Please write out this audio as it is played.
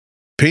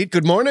Pete,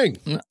 good morning.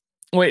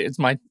 Wait, it's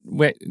my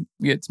wait.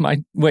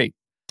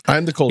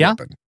 I'm the cold Yeah?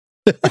 open.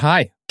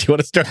 Hi. Do you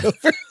want to start over?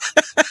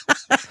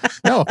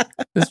 No,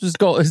 this is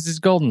golden. This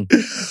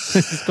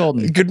is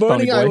golden. Good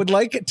morning. Pony boy. I would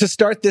like to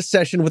start this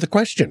session with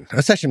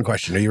a session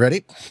question. Are you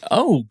ready?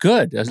 Oh,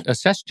 good. A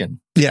session.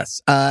 Yes.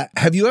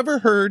 Have you ever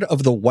heard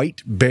of the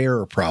white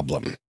bear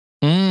problem?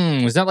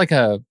 Is that like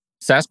a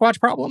Sasquatch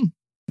problem?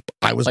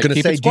 I was Like, going to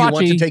keep say, it do you want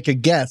to squatchy. take a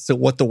guess at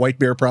what the white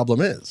bear problem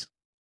is?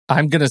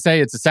 I'm gonna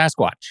say it's a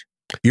Sasquatch.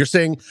 You're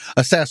saying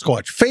a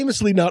Sasquatch,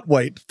 famously not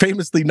white,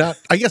 famously not,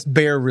 I guess,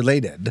 bear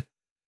related.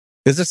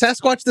 Is a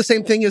Sasquatch the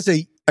same thing as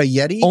a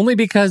Yeti? Only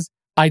because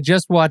I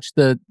just watched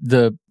the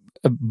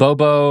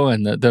Bobo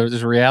and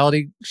there's a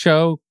reality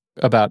show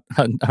about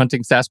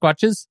hunting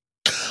Sasquatches.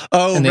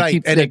 Oh, And they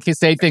right. they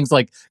say things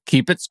like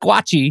 "keep it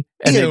squatchy,"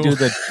 and Ew. they do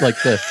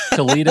the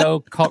Toledo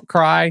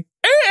cry.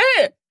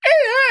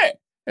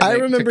 And I they-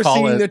 to remember call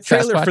seeing a the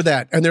trailer Sasquatch. for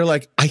that, and they're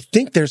like, I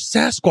think there's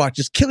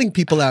Sasquatches killing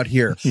people out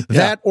here.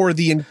 That or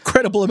the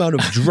incredible amount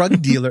of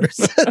drug dealers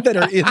that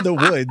are in the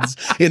woods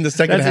in the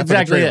second That's half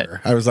exactly of the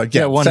trailer. I was like,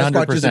 yeah, 100%.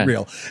 Sasquatch isn't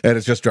real, and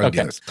it's just drug Okay.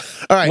 dealers.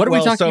 All right, What are we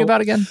talking so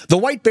about again? The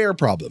white bear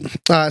problem.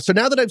 So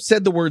now that I've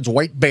said the words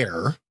white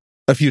bear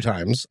a few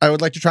times, I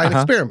would like to try an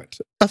experiment,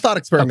 a thought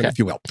experiment, Okay. if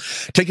you will.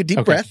 Take a deep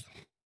Okay. breath,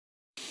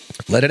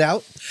 let it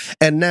out,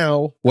 and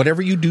now,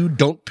 whatever you do,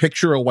 don't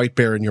picture a white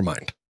bear in your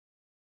mind.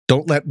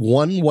 Don't let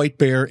one white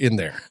bear in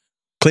there.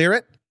 Clear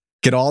it.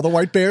 Get all the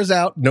white bears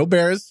out. No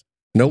bears,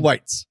 no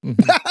whites.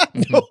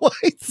 No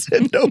whites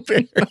and no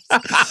bears.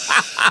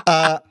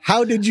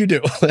 How did you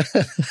do?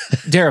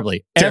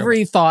 Terribly.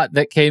 Every thought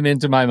that came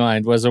into my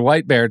mind was a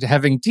white bear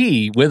having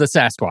tea with a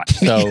Sasquatch.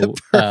 So,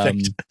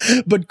 Perfect.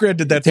 But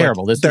granted, that's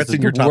terrible. Like, This that's is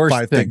in the your top worst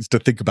 5 thing. things to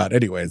think about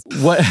anyways.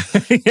 what?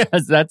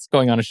 Yes, that's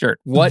going on a shirt.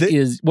 What Thi-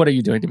 are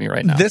you doing to me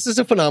right now? This is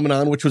a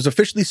phenomenon which was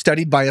officially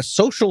studied by a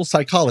social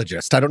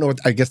psychologist. I don't know.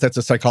 I guess that's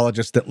a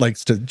psychologist that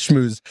likes to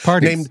schmooze.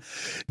 Parties. Named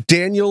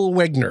Daniel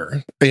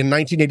Wegner in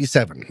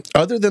 1987.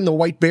 Other than the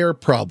white bear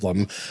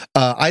problem,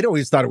 I'd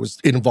always thought it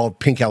involved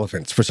pink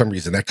elephants for some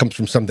reason. That comes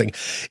from something.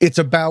 It's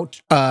about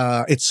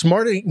its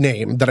smart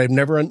name that I've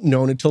never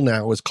known until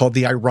now is called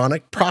the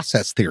ironic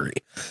process theory.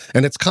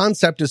 And its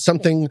concept is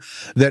something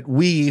that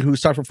we who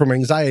suffer from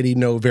anxiety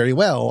know very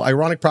well.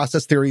 Ironic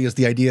process theory is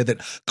the idea that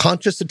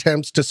conscious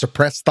attempts to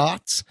suppress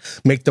thoughts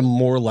make them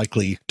more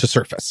likely to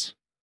surface.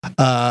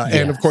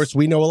 And of Yes. course,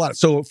 we know a lot.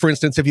 So, for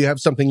instance, if you have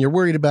something you're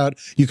worried about,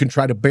 you can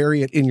try to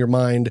bury it in your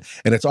mind,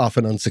 and it's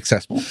often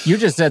unsuccessful. You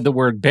just said the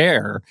word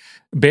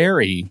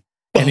berry,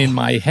 and in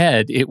my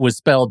head, it was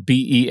spelled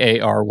Beary.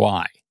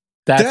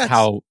 That's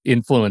how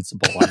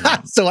influenceable I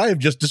am. So I have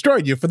just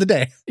destroyed you for the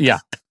day. Yeah.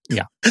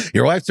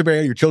 Your wife's a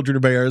bear, your children are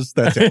bears.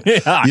 That's it.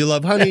 Yeah. You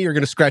love honey, you're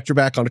going to scratch your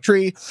back on a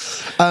tree.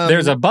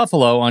 There's a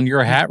buffalo on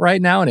your hat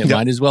right now, and it Yep.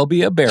 might as well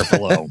be a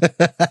bearfalo.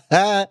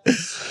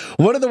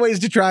 One of the ways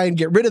to try and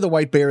get rid of the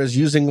white bear is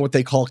using what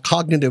they call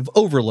cognitive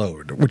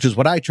overload, which is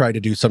what I try to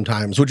do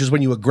sometimes, which is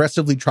when you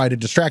aggressively try to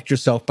distract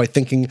yourself by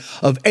thinking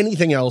of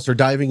anything else or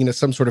diving into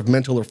some sort of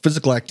mental or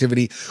physical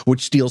activity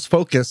which steals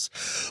focus.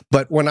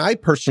 But when I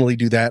personally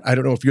do that, I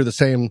don't know if you're the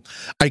same,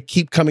 I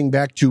keep coming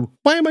back to,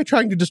 why am I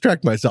trying to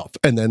distract myself?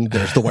 And then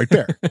there's the white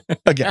bear.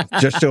 Again,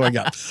 just showing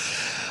up.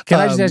 Can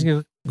I just ask you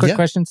a quick yeah.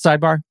 question?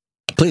 Sidebar.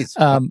 Please,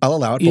 I'll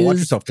allow it, but watch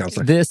yourself,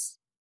 counselor.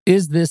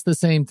 Is this the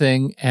same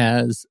thing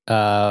as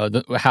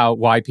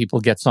why people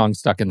get songs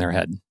stuck in their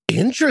head?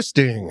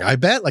 Interesting. I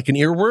bet, like an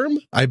earworm.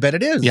 I bet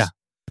it is. Yeah.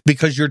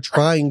 Because you're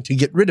trying to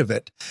get rid of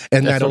it,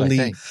 and That's that what I only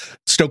think.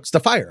 stokes the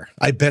fire.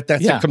 I bet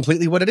that's Yeah.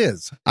 completely what it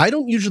is. I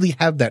don't usually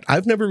have that.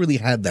 I've never really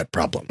had that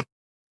problem.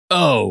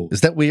 Oh,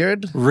 Is that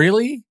weird?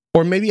 really?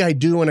 Or maybe I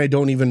do and I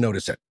don't even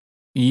notice it.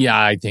 Yeah,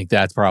 I think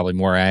that's probably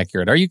more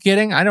accurate. Are you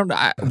kidding? I don't know.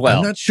 Well,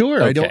 I'm not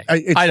sure. okay.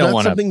 It's I don't not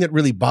wanna- something that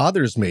really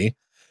bothers me.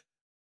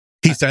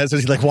 He says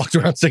as he like walks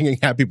around singing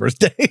 "Happy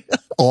Birthday"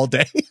 all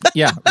day.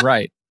 yeah,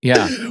 right.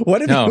 Yeah.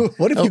 What if No. you?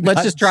 What if you? Let's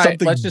got just try.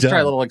 something Let's just try a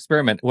done? little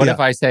experiment. What Yeah. if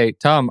I say,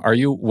 Tom, are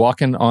you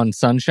walking on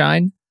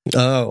sunshine?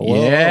 Oh,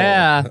 whoa.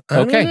 Yeah. I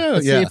don't Okay. know.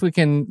 Let's Yeah. see if we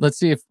can. Let's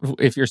see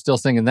if you're still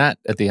singing that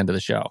at the end of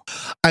the show.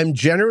 I'm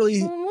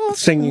generally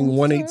singing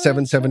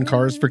 1877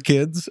 Cars for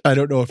Kids. I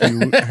don't know if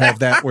you have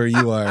that where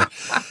you are,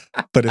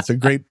 but it's a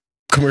great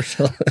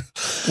commercial.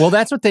 Well,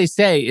 that's what they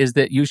say is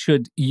that you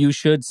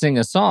should sing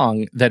a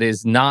song that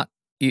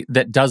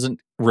doesn't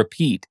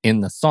repeat in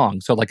the song.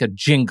 So like a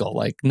jingle,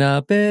 like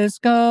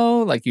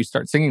Nabisco, like you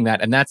start singing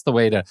that, and that's the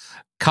way to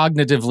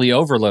cognitively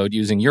overload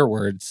using your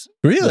words.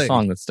 Really? The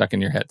song that's stuck in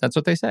your head. That's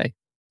what they say.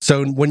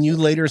 So when you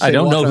later say, I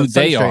don't know "Walking who on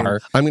they Sunshine,"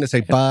 are. I'm going to say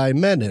 "By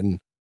Menon."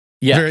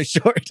 Yeah, Very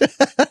short.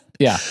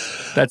 yeah,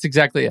 that's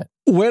exactly it.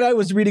 When I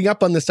was reading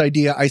up on this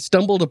idea, I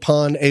stumbled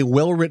upon a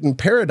well-written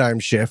paradigm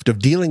shift of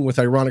dealing with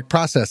ironic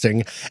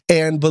processing.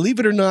 And believe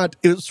it or not,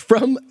 it was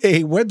from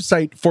a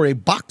website for a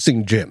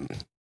boxing gym.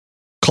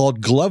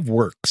 called Glove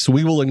Works.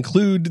 We will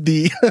include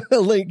the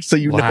link so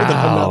you know that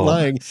I'm not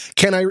lying.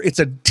 It's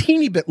a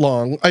teeny bit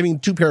long,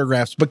 2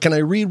 paragraphs, but can I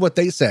read what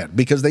they said?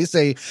 Because they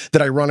say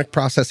that ironic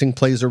processing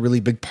plays a really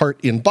big part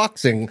in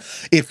boxing.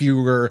 If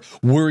you were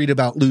worried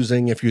about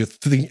losing, if you're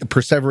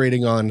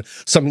perseverating on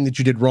something that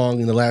you did wrong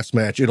in the last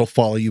match, it'll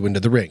follow you into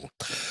the ring.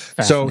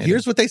 So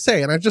here's what they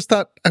say. And I just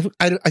thought,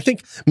 I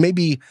think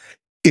maybe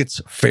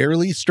it's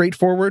fairly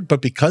straightforward, but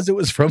because it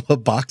was from a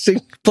boxing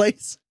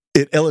place,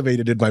 it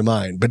elevated in my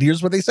mind. But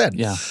here's what they said.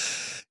 Yeah.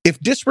 If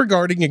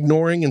disregarding,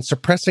 ignoring, and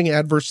suppressing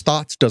adverse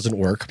thoughts doesn't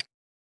work,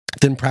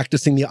 then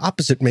practicing the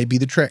opposite may be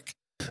the trick.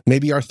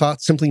 Maybe our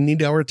thoughts simply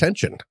need our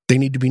attention. They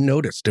need to be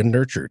noticed and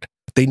nurtured.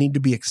 They need to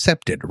be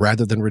accepted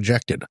rather than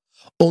rejected.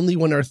 Only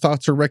when our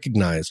thoughts are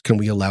recognized can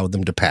we allow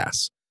them to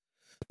pass.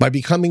 By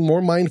becoming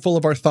more mindful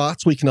of our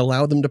thoughts, we can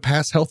allow them to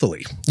pass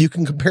healthily. You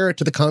can compare it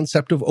to the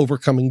concept of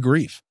overcoming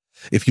grief.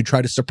 If you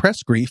try to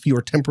suppress grief, you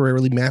are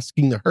temporarily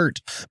masking the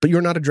hurt, but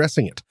you're not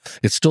addressing it.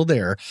 It's still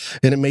there,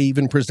 and it may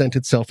even present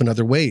itself in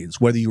other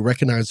ways, whether you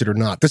recognize it or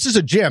not. This is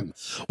a gem.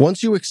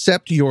 Once you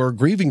accept your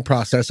grieving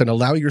process and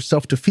allow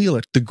yourself to feel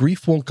it, the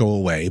grief won't go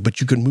away, but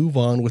you can move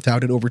on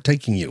without it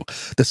overtaking you.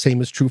 The same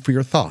is true for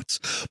your thoughts,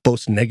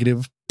 both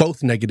negative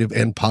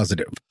and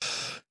positive.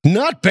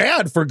 Not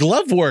bad for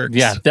Glove Works.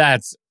 Yeah,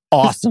 that's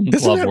awesome.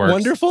 Isn't that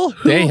wonderful?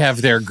 They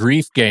have their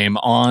grief game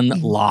on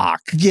lock.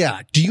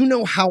 Yeah. Do you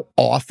know how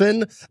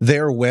often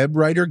their web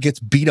writer gets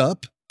beat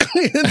up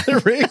in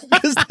the ring?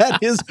 Because that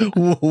is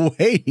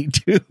way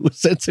too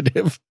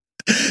sensitive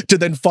to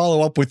then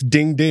follow up with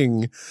ding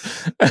ding.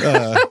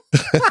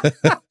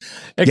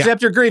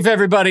 Accept your grief,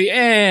 everybody,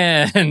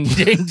 and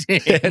ding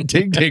ding. And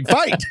ding ding.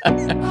 Fight.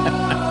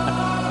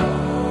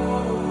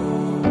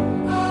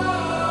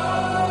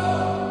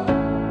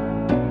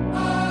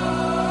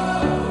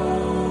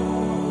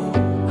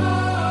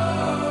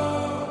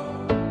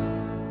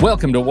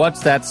 Welcome to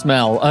What's That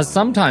Smell, a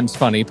sometimes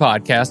funny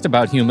podcast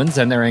about humans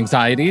and their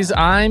anxieties.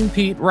 I'm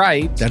Pete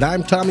Wright. And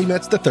I'm Tommy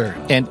Metz III.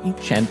 And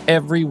each and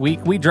every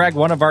week, we drag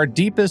one of our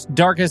deepest,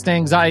 darkest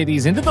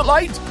anxieties into the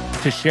light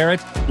to share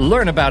it,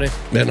 learn about it,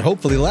 and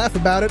hopefully laugh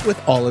about it with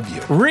all of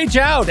you. Reach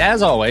out.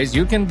 As always,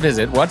 you can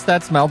visit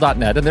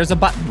whatsthatsmell.net, and there's a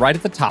button right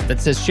at the top that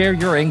says share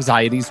your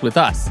anxieties with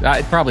us.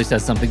 It probably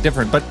says something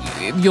different, but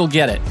you'll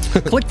get it.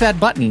 Click that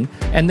button,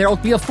 and there'll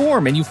be a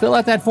form, and you fill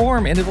out that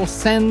form, and it'll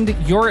send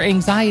your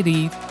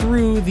anxiety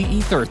through the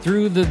ether,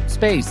 through the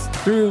space,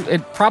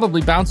 it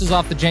probably bounces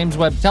off the James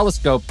Webb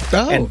Telescope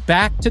and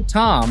back to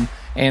Tom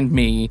and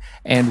me,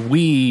 and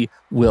we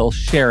will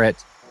share it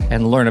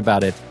and learn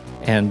about it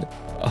and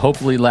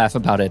hopefully laugh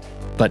about it,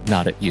 but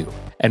not at you.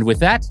 And with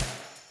that,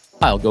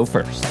 I'll go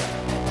first.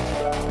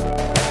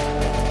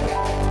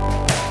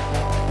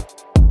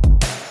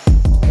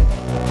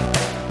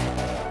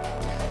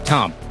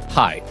 Tom,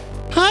 hi.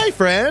 Hi,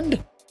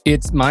 friend.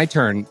 It's my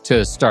turn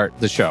to start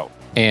the show.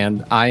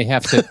 And I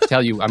have to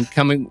tell you, I'm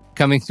coming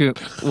to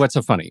what's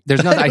so funny.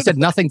 There's nothing. I said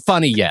nothing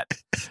funny yet.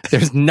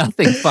 There's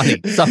nothing funny.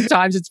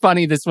 Sometimes it's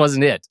funny. This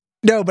wasn't it.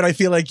 No, but I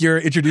feel like you're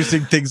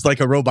introducing things like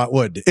a robot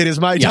would. It is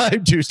my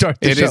time to start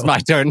the show. It is my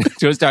turn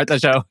to start the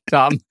show,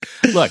 Tom.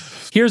 Look,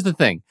 here's the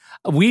thing.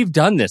 We've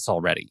done this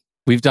already.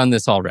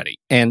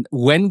 And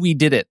when we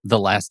did it the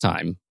last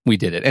time we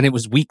did it, and it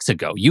was weeks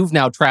ago, you've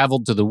now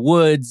traveled to the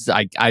woods.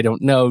 I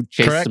don't know,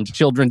 chased some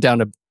children down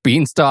a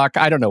beanstalk.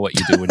 I don't know what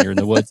you do when you're in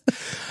the woods.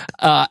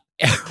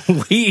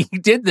 We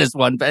did this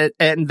one,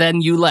 and then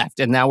you left,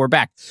 and now we're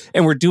back,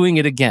 and we're doing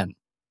it again.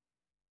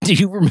 Do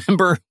you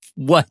remember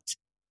what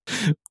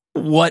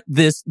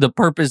the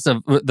purpose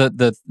of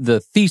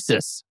the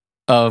thesis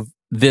of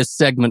this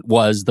segment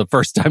was the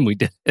first time we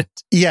did it?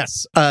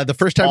 Yes. The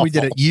first time we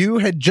did it, you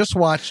had just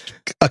watched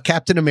a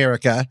Captain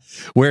America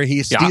where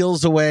he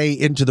steals away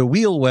into the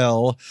wheel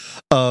well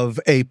of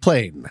a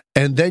plane.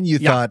 And then you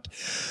thought,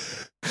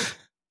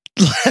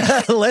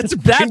 let's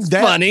bring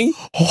that funny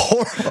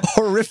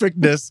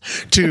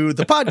horrificness to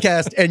the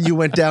podcast. And you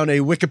went down a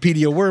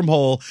Wikipedia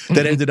wormhole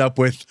that ended up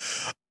with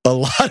a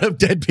lot of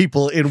dead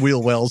people in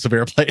wheel wells of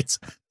airplanes.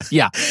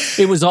 Yeah.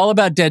 It was all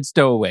about dead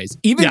stowaways,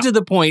 even to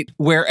the point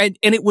where, and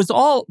it was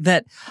all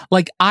that,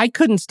 like, I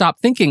couldn't stop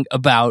thinking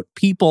about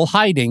people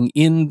hiding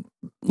in,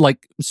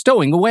 like,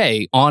 stowing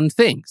away on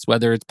things,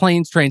 whether it's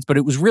planes, trains, but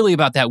it was really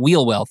about that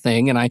wheel well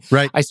thing. And I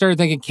started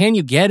thinking, can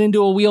you get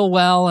into a wheel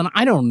well? And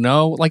I don't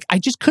know, like, I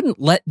just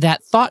couldn't let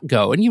that thought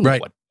go. And you know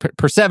what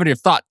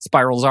persevetive thought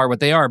spirals are, what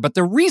they are. But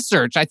the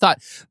research, I thought,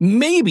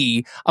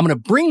 maybe I'm going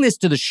to bring this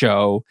to the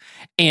show.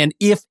 And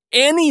if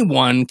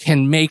anyone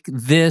can make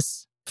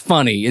this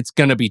funny, it's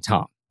going to be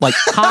Tom. Like,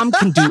 Tom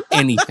can do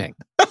anything.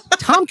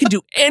 Tom can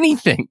do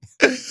anything.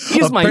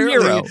 He's my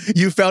hero.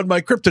 You found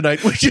my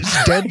kryptonite, which is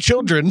dead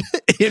children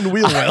in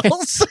wheel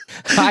wells.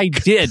 I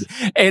did.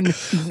 And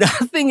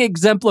nothing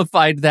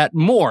exemplified that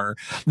more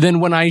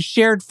than when I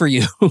shared for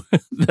you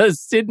the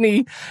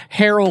Sydney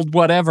Herald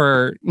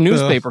whatever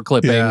newspaper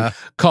clipping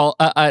called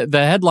the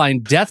headline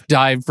 "Death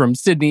Dive from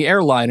Sydney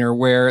Airliner,"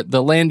 where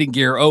the landing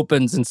gear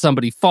opens and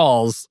somebody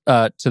falls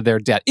to their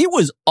death. It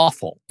was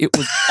awful. It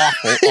was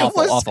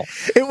awful, awful.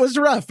 It was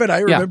rough. And I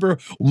remember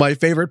my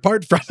favorite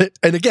part from it.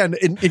 And again,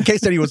 in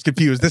case anyone's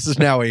confused, this is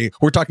now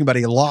we're talking about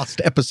a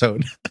lost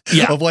episode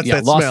of What's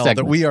That Smell segment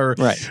that we are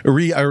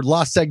our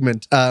lost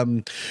segment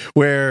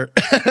where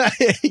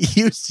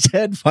you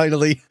said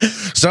finally,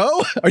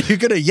 so are you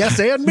going to yes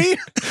and me?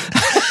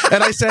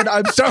 And I said,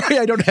 I'm sorry,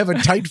 I don't have a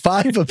tight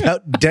five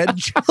about dead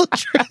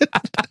children.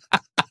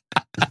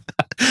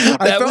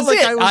 I felt like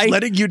I was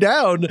letting you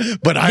down,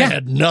 but I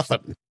had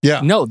nothing.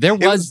 Yeah. No, there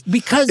was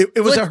because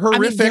it was a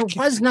horrific. There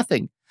was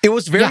nothing. It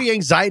was very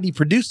anxiety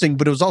producing,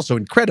 but it was also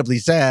incredibly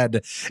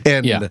sad.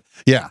 And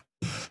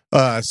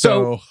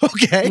so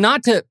okay.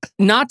 Not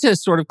to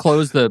sort of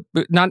close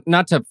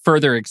not to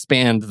further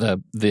expand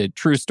the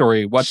true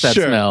story, What's That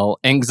Smell,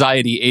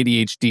 anxiety,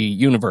 ADHD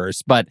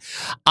universe. But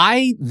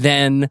I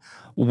then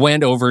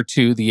went over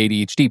to the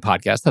ADHD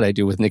podcast that I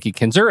do with Nikki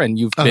Kinzer, and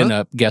you've been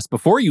a guest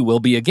before. You will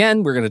be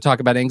again. We're going to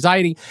talk about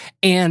anxiety.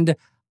 And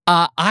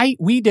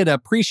we did a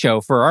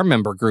pre-show for our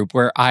member group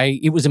where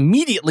it was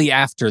immediately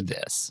after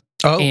this.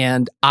 Oh.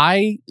 And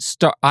I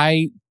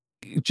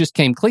just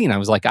came clean. I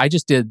was like, I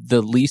just did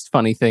the least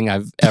funny thing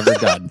I've ever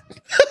done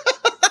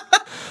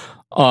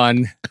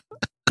on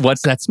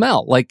What's That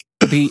Smell? Like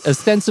the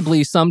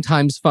ostensibly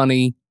sometimes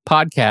funny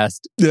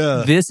podcast.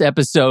 Yeah. This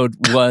episode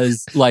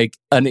was like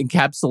an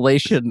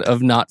encapsulation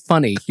of not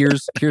funny.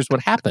 Here's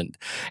what happened.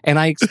 And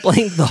I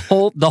explained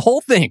the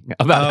whole thing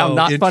about how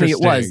not funny it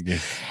was.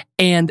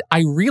 And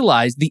I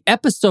realized the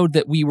episode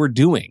that we were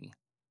doing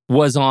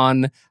was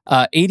on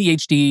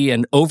ADHD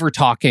and over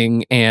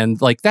talking,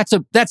 and like that's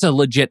a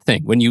legit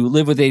thing. When you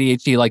live with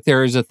ADHD, like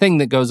there is a thing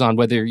that goes on.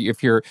 Whether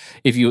if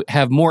you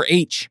have more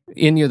H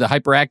in you, the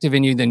hyperactive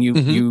in you, then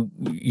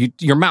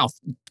your mouth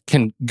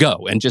can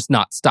go and just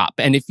not stop.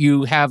 And if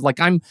you have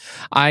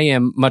I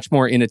am much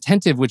more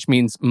inattentive, which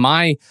means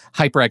my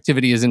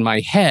hyperactivity is in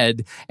my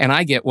head, and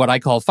I get what I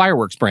call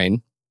fireworks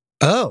brain.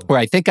 Oh. Where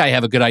I think I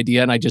have a good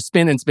idea and I just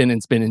spin and spin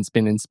and spin and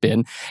spin and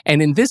spin.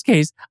 And in this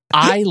case,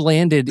 I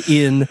landed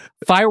in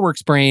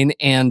fireworks brain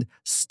and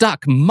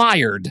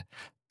mired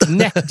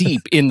neck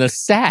deep in the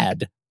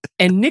sad.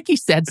 And Nikki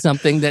said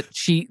something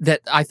that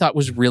I thought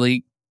was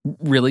really,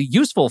 really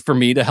useful for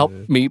me to help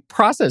me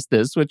process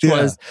this, which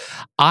was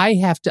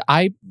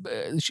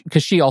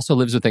because she also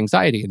lives with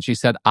anxiety. And she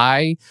said,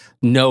 I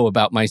know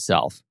about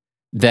myself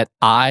that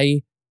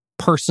I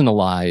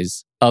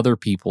personalize other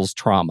people's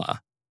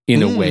trauma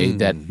in a way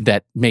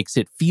that makes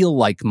it feel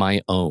like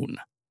my own.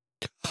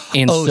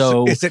 And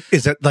so is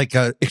it like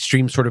a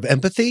extreme sort of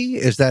empathy?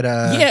 Is that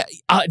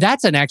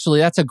that's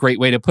a great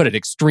way to put it.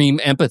 Extreme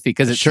empathy,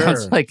 because it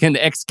sounds like an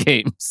X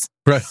Games.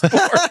 Right.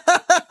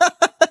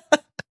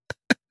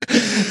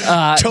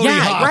 Tony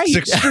Hawk's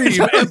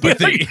extreme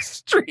empathy.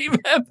 Extreme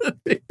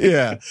empathy.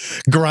 Yeah.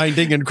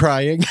 Grinding and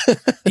crying.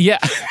 Yeah.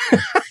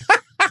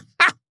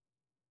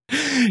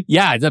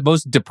 Yeah, the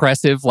most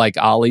depressive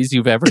ollies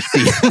you've ever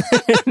seen.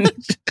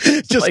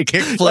 Just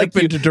kick flip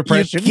into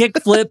depression. You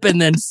kick flip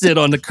and then sit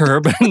on the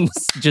curb and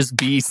just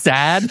be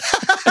sad.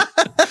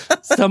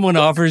 Someone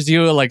offers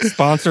you a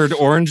sponsored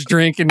orange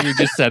drink and you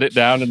just set it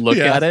down and look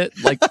at it.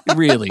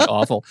 Really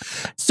awful.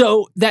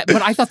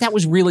 But I thought that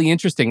was really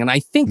interesting. And I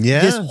think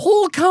this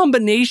whole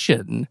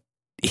combination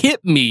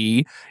hit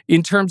me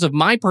in terms of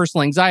my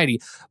personal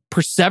anxiety,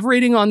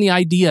 perseverating on the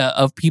idea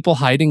of people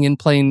hiding in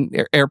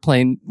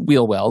airplane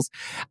wheel wells,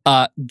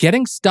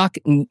 getting stuck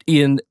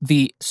in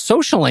the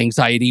social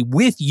anxiety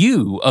with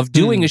you of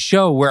doing a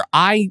show where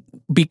I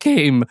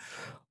became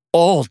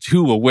all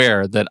too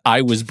aware that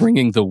I was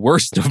bringing the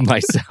worst of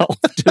myself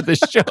to the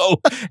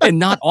show and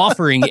not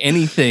offering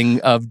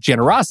anything of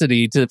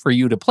generosity for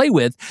you to play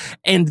with.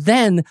 And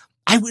then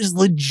I was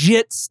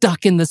legit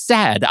stuck in the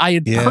sad. I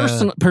had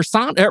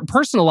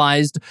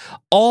personalized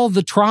all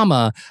the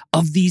trauma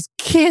of these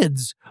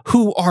kids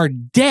who are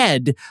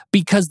dead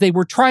because they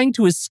were trying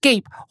to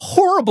escape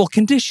horrible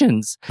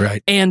conditions,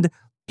 right, and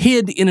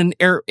hid in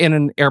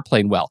an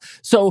airplane well.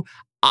 So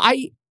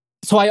I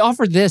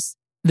offered this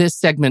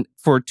segment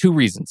for two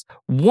reasons.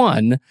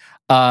 One,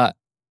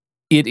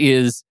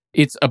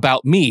 it's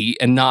about me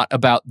and not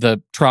about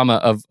the trauma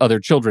of other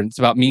children. It's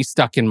about me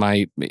stuck in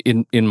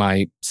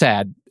my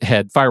sad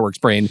head fireworks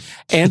brain.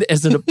 And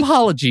as an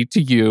apology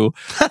to you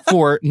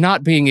for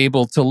not being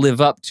able to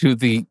live up to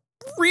the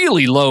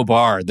really low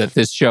bar that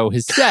this show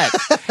has set.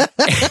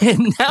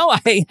 And now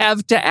I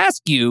have to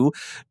ask you,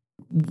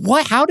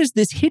 how does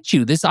this hit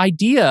you? This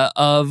idea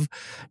of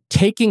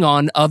taking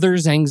on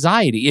others'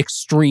 anxiety,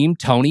 extreme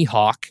Tony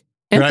Hawk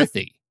empathy.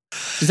 Right.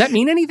 Does that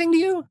mean anything to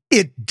you?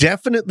 It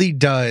definitely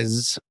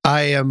does.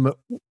 I am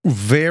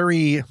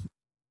very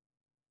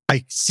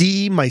I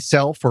see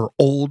myself or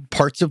old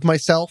parts of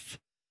myself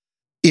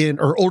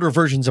or older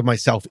versions of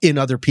myself in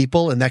other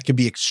people, and that can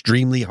be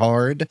extremely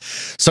hard.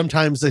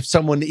 Sometimes if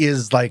someone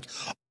is like,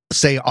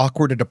 say,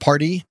 awkward at a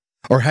party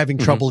or having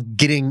trouble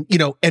getting,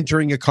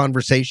 entering a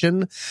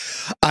conversation,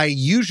 I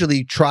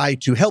usually try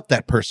to help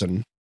that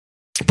person.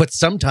 But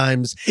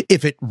sometimes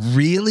if it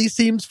really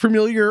seems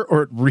familiar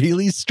or it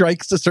really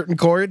strikes a certain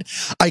chord,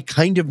 I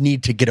kind of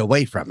need to get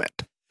away from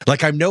it.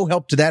 Like I'm no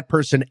help to that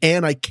person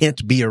and I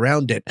can't be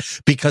around it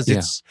because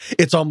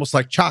it's almost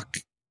like chalk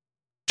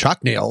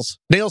nails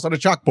on a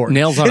chalkboard.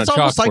 Nails on it's a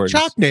chalkboard. It's almost like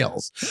chalk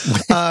nails.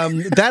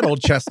 That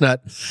old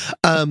chestnut.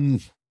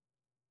 And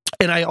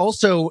I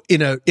also,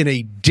 in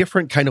a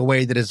different kind of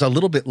way that is a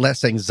little bit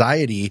less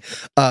anxiety,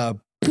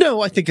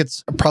 no, I think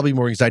it's probably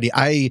more anxiety.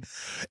 I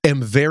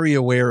am very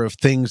aware of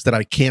things that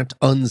I can't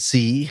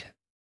unsee.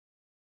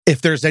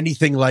 If there's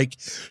anything like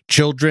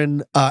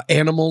children,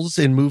 animals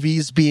in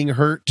movies being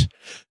hurt,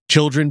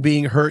 children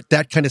being hurt,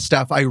 that kind of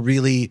stuff, I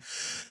really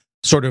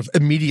sort of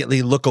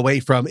immediately look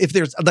away from. If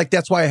there's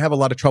that's why I have a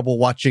lot of trouble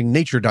watching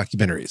nature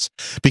documentaries,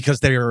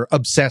 because they're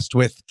obsessed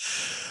with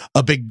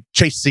a big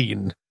chase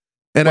scene.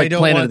 And like I don't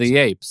Planet of the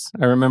Apes.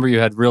 I remember you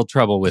had real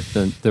trouble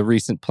with the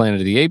recent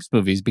Planet of the Apes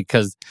movies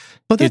because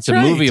it's a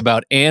movie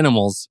about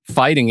animals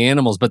fighting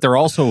animals, but they're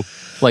also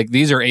like,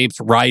 these are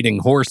apes riding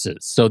horses.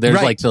 So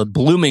there's like the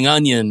blooming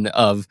onion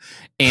of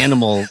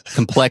animal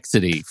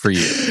complexity for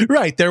you.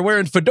 Right. They're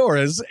wearing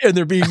fedoras and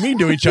they're being mean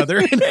to each other,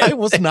 and I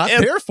was not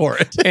there for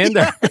it. And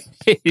they're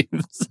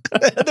apes.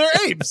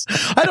 They're apes.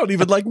 I don't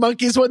even like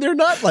monkeys when they're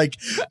not like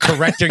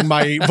correcting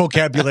my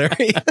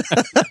vocabulary.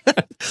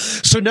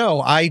 So no,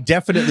 I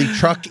definitely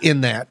truck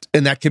in that,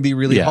 and that can be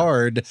really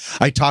hard.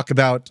 I talk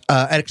about,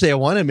 actually I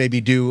want to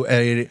maybe do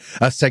a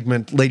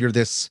segment later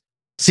this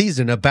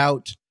season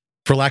about,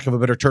 for lack of a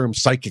better term,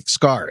 psychic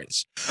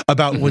scars,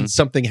 about when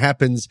something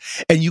happens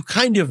and you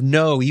kind of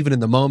know, even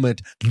in the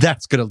moment,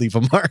 that's going to leave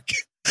a mark.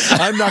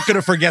 I'm not going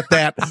to forget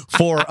that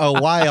for a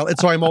while. And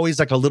so I'm always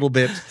like a little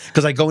bit,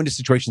 because I go into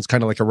situations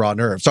kind of like a raw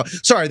nerve. So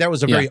sorry, that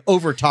was a very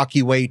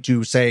over-talky way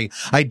to say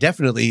I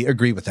definitely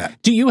agree with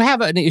that. Do you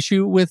have an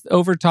issue with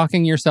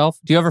over-talking yourself?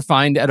 Do you ever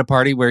find at a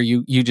party where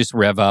you just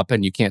rev up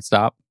and you can't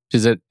stop?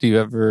 Does that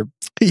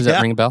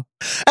ring a bell?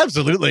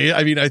 Absolutely.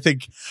 I mean, I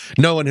think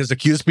no one has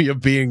accused me of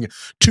being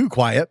too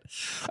quiet.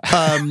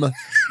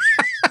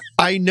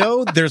 I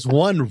know there's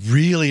one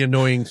really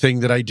annoying thing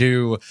that I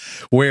do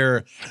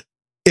where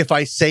if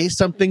I say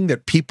something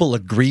that people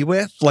agree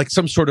with, like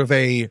some sort of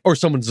or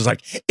someone's just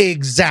like,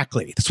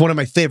 exactly. That's one of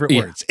my favorite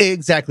words.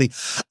 Exactly.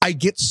 I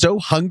get so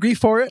hungry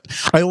for it.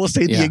 I will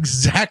say the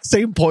exact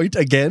same point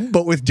again,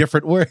 but with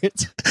different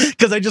words,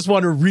 because I just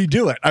want to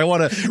redo it. I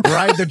want to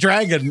ride the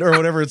dragon or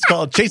whatever it's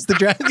called, chase the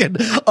dragon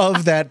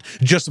of that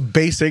just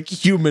basic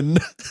human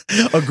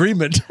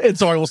agreement. And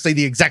so I will say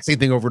the exact same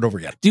thing over and over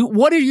again.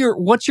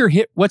 What's your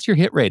hit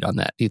rate on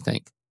that, do you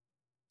think?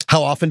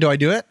 How often do I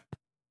do it?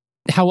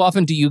 How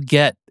often do you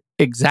get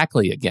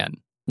exactly again?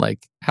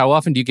 Like, how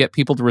often do you get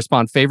people to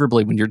respond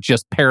favorably when you're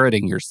just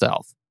parroting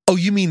yourself? Oh,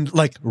 you mean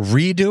like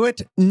redo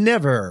it?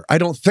 Never, I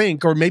don't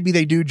think. Or maybe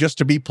they do just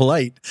to be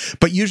polite.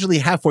 But usually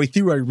halfway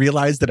through, I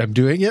realize that I'm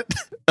doing it.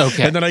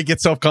 Okay. And then I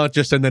get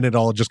self-conscious and then it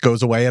all just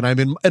goes away and I'm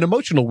in an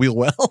emotional wheel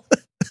well.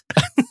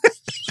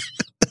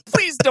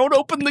 Please don't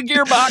open the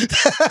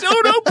gearbox.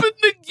 Don't open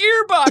the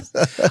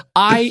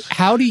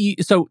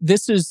gearbox. So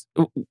this is,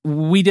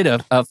 we did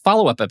a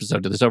follow-up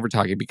episode to this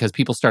Overtalking because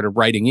people started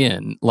writing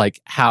in like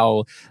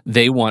how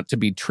they want to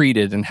be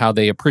treated and how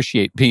they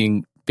appreciate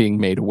being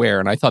made aware.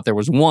 And I thought there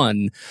was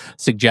one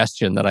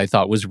suggestion that I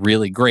thought was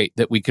really great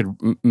that we could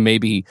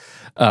maybe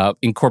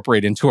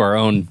incorporate into our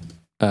own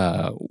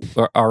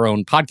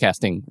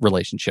podcasting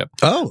relationship.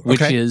 Oh, okay.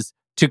 Which is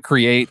to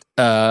create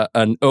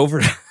an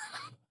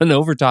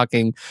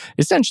overtalking,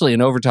 essentially an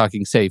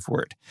overtalking safe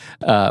word,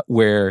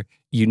 where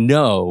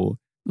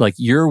like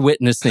you're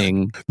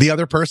witnessing the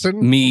other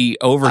person, me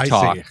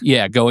overtalk.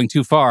 Yeah, going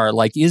too far.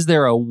 Like, is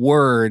there a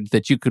word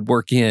that you could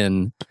work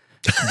in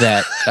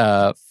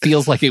that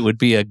feels like it would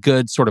be a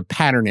good sort of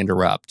pattern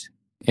interrupt,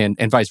 and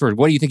vice versa?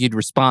 What do you think you'd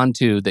respond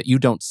to that you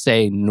don't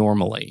say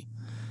normally?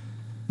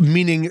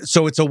 Meaning,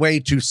 so it's a way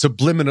to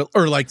subliminal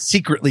or like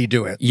secretly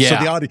do it. Yeah. So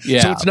the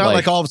audience, so it's not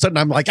like all of a sudden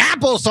I'm like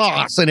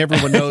applesauce and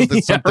everyone knows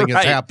that something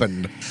has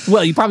happened.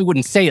 Well, you probably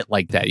wouldn't say it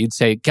like that. You'd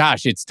say,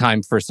 "Gosh, it's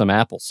time for some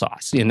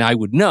applesauce," and I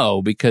would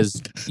know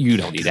because you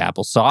don't eat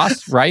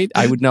applesauce, right?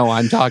 I would know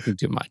I'm talking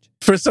too much.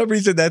 For some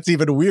reason, that's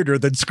even weirder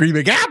than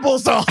screaming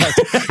applesauce.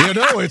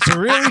 It's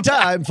really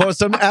time for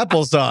some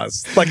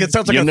applesauce. Like it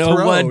sounds like a throw. You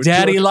know what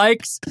Daddy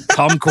likes?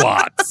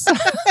 Kumquats.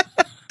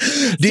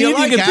 Do you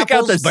like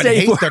apples but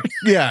hate the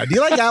Do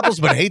you like apples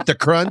but hate the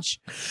crunch?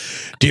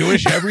 Do you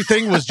wish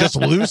everything was just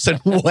loose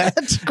and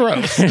wet?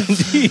 Gross.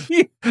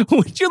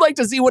 Would you like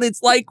to see what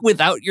it's like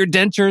without your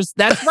dentures?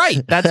 That's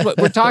right. That's what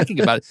we're talking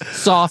about.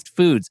 Soft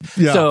foods.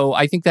 Yeah. So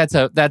I think that's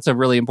a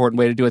really important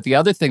way to do it. The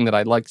other thing that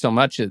I like so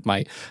much is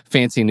my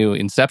fancy new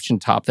Inception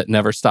top that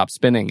never stops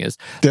spinning is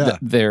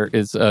there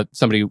is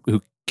somebody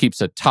who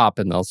keeps a top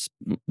and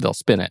they'll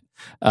spin it.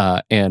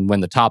 And when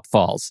the top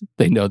falls,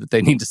 they know that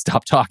they need to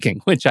stop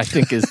talking, which I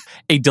think is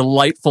a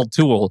delightful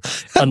tool,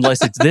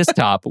 unless it's this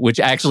top, which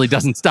actually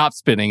doesn't stop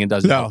spinning and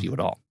doesn't help you at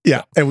all.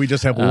 Yeah, and we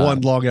just have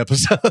one long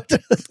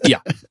episode.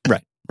 Yeah,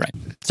 right.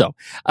 So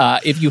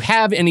if you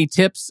have any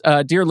tips,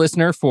 dear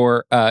listener,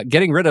 for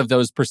getting rid of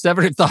those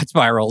perseverative thought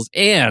spirals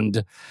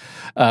and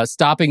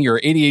stopping your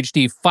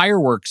ADHD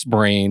fireworks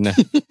brain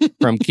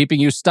from keeping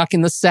you stuck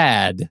in the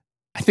sad,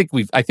 I think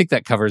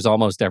that covers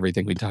almost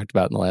everything we talked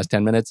about in the last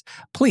 10 minutes.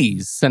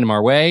 Please send them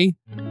our way.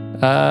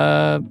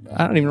 I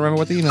don't even remember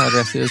what the email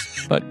address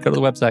is, but go to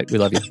the website. We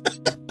love you.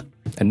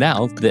 And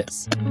now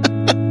this.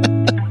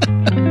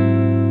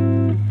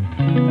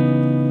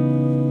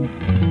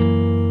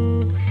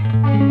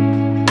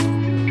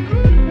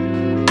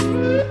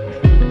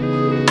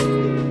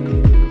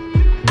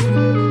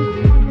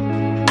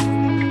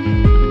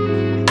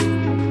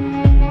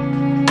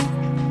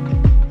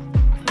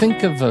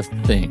 Think of a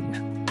thing.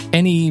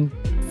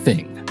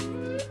 Anything.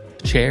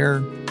 A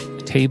chair,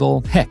 a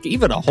table, heck,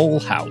 even a whole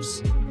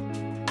house.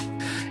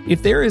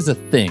 If there is a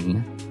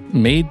thing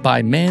made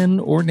by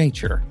man or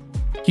nature,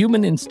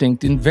 human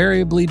instinct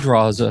invariably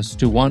draws us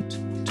to want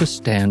to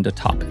stand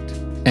atop it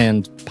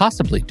and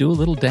possibly do a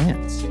little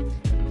dance.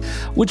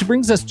 Which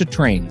brings us to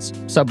trains,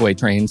 subway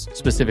trains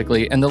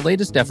specifically, and the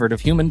latest effort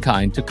of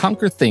humankind to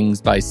conquer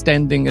things by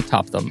standing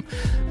atop them.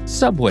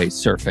 Subway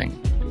surfing,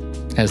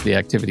 as the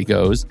activity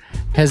goes,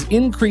 has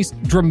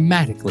increased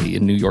dramatically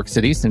in New York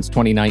City since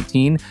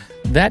 2019.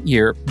 That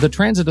year, the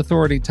Transit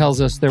Authority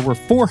tells us there were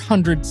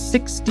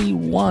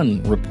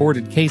 461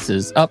 reported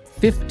cases, up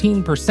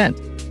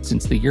 15%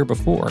 since the year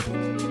before.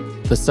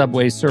 The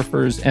subway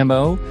surfers'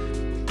 MO?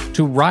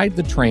 To ride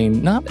the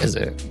train not as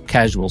a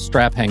casual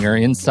strap hanger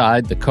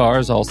inside the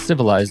cars all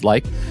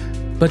civilized-like,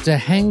 but to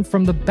hang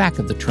from the back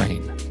of the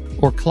train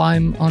or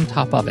climb on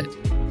top of it,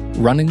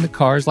 running the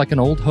cars like an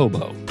old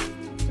hobo,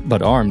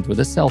 but armed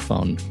with a cell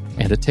phone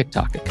and a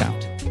TikTok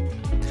account.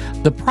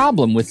 The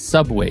problem with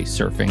subway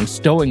surfing,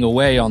 stowing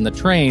away on the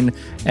train,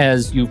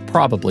 as you've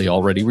probably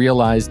already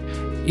realized,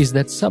 is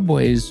that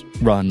subways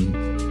run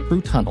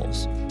through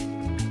tunnels.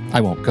 I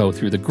won't go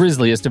through the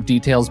grisliest of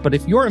details, but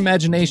if your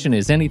imagination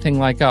is anything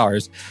like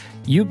ours,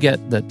 you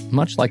get that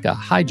much like a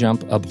high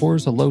jump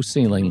abhors a low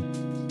ceiling,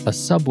 a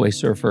subway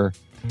surfer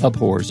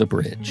abhors a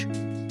bridge.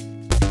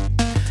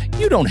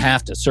 You don't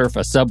have to surf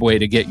a subway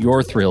to get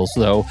your thrills,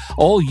 though.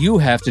 All you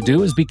have to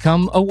do is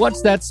become a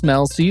What's That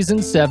Smell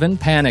Season 7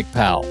 Panic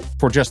Pal.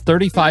 For just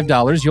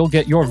 $35, you'll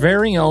get your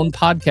very own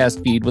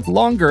podcast feed with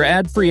longer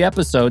ad-free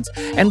episodes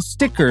and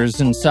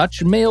stickers and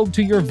such mailed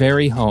to your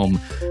very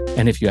home.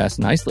 And if you ask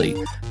nicely,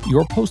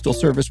 your postal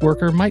service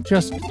worker might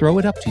just throw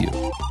it up to you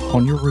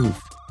on your roof,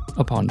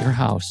 upon your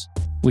house,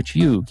 which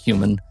you,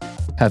 human,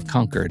 have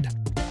conquered.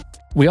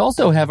 We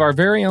also have our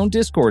very own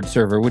Discord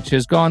server, which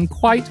has gone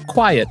quite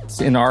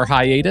quiet in our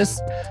hiatus.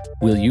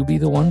 Will you be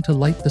the one to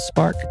light the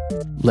spark?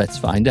 Let's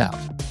find out.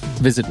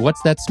 Visit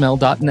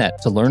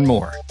whatsthatsmell.net to learn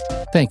more.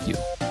 Thank you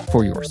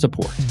for your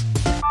support.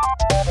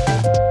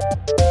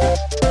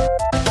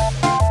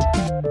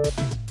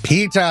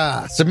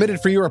 PETA, submitted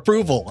for your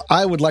approval.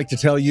 I would like to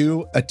tell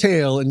you a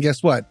tale, and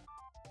guess what?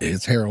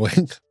 It's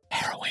harrowing.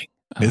 Harrowing.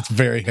 It's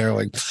very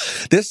harrowing.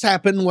 This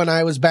happened when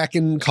I was back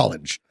in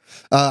college.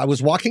 I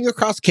was walking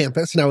across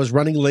campus and I was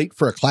running late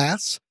for a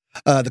class.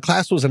 The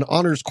class was an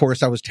honors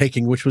course I was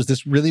taking, which was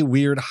this really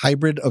weird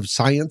hybrid of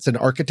science and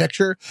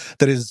architecture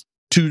that is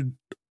too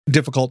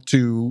difficult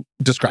to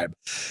describe.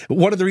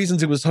 One of the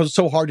reasons it was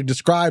so hard to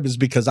describe is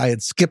because I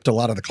had skipped a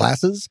lot of the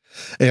classes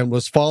and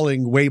was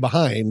falling way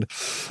behind.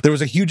 There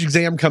was a huge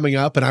exam coming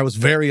up and I was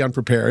very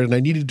unprepared, and I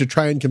needed to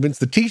try and convince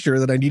the teacher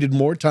that I needed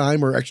more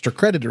time or extra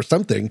credit or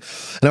something.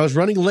 And I was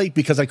running late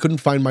because I couldn't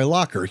find my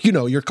locker,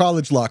 your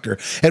college locker.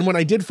 And when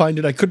I did find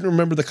it, I couldn't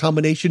remember the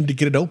combination to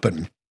get it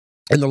open.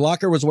 And the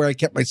locker was where I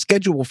kept my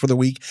schedule for the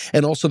week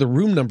and also the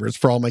room numbers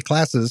for all my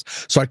classes.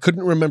 So I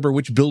couldn't remember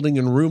which building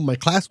and room my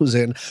class was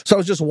in. So I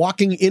was just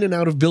walking in and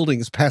out of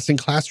buildings, passing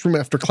classroom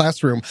after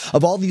classroom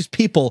of all these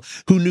people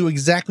who knew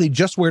exactly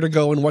just where to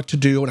go and what to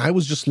do. And I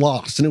was just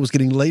lost, and it was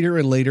getting later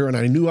and later. And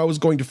I knew I was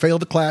going to fail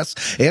the class,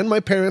 and my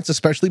parents,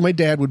 especially my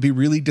dad, would be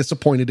really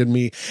disappointed in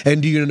me.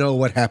 And do you know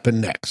what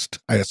happened next?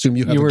 I assume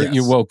you have a guess.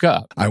 You woke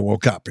up. I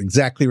woke up.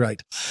 Exactly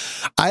right.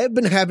 I have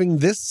been having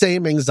this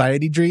same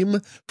anxiety dream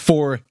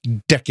for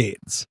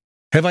decades.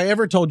 Have I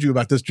ever told you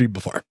about this dream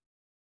before?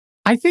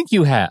 I think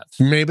you have.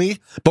 Maybe,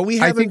 but we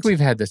haven't. I think we've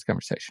had this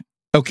conversation.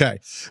 Okay,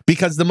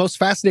 because the most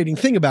fascinating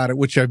thing about it,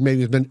 which I've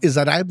maybe been, is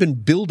that I've been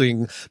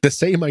building the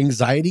same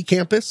anxiety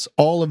campus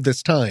all of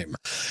this time.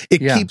 It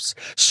keeps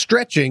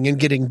stretching and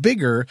getting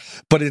bigger,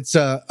 but it's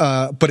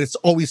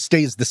always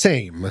stays the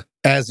same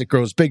as it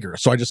grows bigger.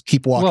 So I just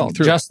keep walking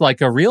through. Just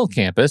like a real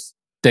campus,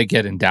 they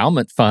get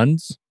endowment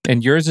funds.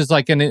 And yours is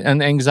like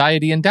an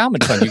anxiety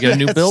endowment fund. You get a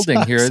new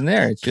building here and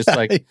there. It's just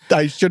like...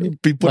 I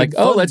shouldn't be putting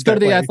like, let's go to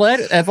the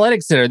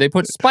athletic center. They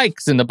put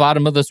spikes in the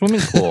bottom of the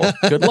swimming pool.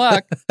 Good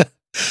luck.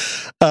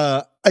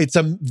 It's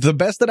the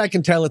best that I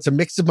can tell. It's a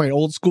mix of my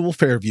old school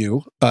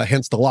Fairview,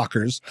 hence the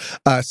Lockers,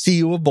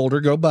 CU of Boulder,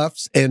 go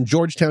Buffs, and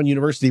Georgetown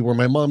University, where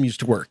my mom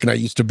used to work, and I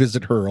used to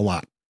visit her a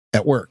lot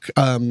at work.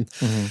 And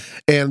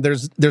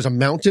there's a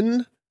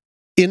mountain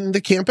in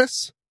the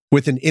campus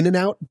with an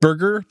In-N-Out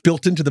burger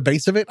built into the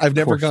base of it. I've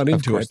never gone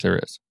into it. There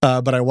is.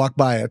 But I walk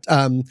by it.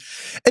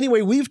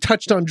 Anyway, we've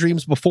touched on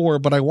dreams before,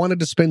 but I wanted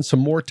to spend some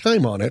more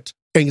time on it.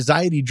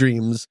 Anxiety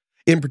dreams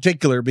in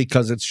particular,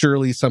 because it's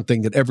surely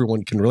something that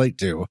everyone can relate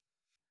to.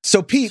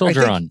 So, Pete, I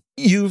think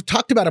you've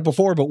talked about it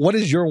before, but what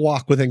is your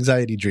walk with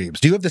anxiety dreams?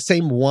 Do you have the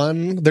same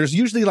one? There's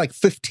usually like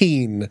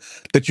 15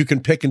 that you can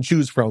pick and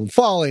choose from.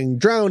 Falling,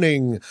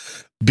 drowning,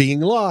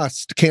 being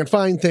lost, can't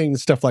find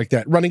things, stuff like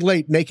that. Running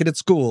late, naked at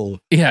school.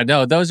 Yeah,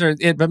 no, those are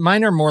it. But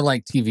mine are more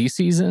like TV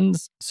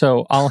seasons.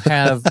 So I'll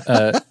have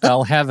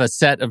I'll have a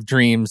set of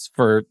dreams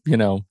for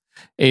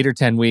 8 or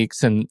 10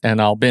 weeks, and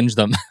I'll binge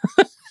them.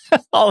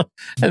 And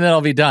then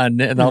I'll be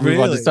done, and I'll move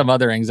on to some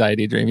other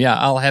anxiety dream. Yeah,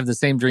 I'll have the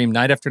same dream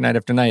night after night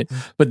after night,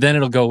 but then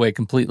it'll go away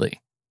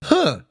completely.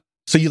 Huh.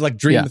 So you like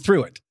dream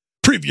through it.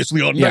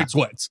 Previously on Night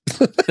Sweats.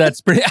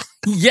 That's pretty...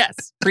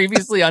 Yes,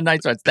 previously on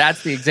Night Sweats.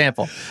 That's the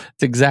example.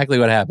 It's exactly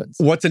what happens.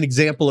 What's an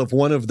example of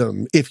one of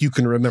them, if you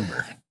can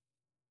remember?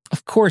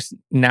 Of course,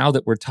 now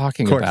that we're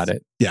talking about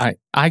it,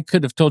 I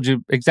could have told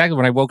you exactly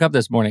when I woke up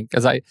this morning,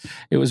 because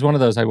it was one of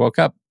those, I woke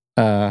up...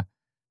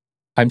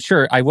 I'm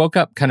sure I woke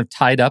up kind of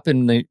tied up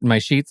in my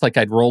sheets, like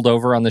I'd rolled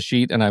over on the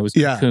sheet and I was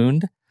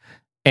cocooned.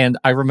 And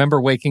I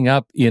remember waking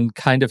up in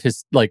kind of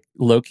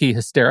low-key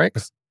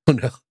hysterics. Oh,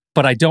 no.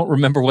 But I don't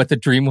remember what the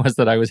dream was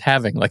that I was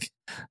having. Like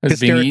I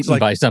was being eaten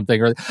by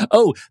something. Or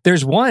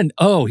there's one.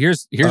 Oh,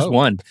 here's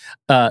one.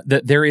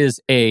 That there is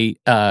a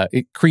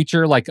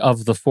creature like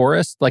of the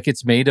forest, like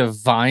it's made of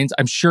vines.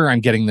 I'm sure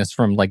I'm getting this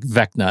from like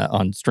Vecna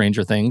on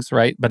Stranger Things,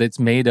 right? But it's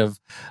made of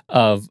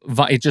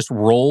it just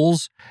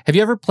rolls. Have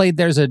you ever played?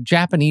 There's a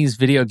Japanese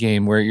video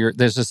game where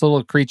there's this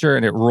little creature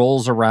and it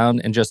rolls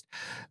around and just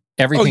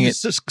everything. Oh, you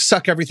just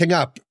suck everything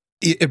up.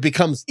 It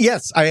becomes,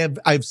 yes,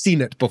 I've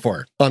seen it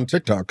before on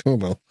TikTok. Oh,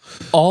 well.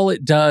 All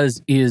it does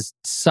is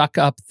suck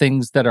up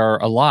things that are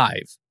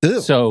alive.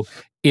 Ew. So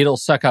it'll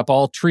suck up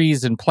all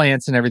trees and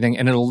plants and everything,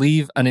 and it'll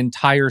leave an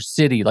entire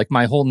city. Like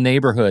my whole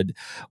neighborhood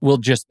will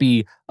just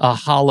be a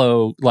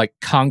hollow, like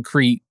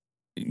concrete,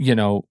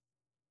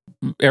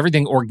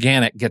 everything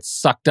organic gets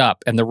sucked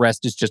up, and the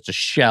rest is just a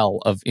shell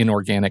of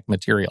inorganic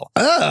material.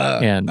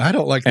 And I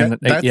don't like that.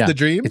 That's the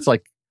dream? It's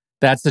like,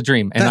 that's the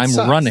dream. And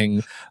I'm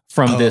running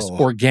from this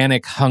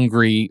organic,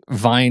 hungry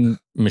vine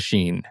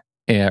machine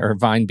or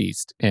vine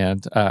beast,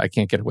 and I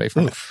can't get away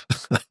from it.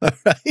 All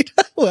right.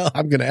 Well,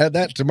 I'm going to add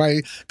that to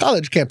my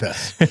college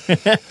campus.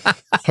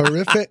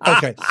 Horrific.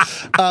 Okay.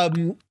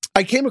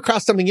 I came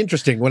across something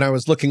interesting when I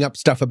was looking up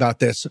stuff about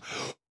this.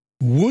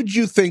 Would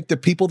you think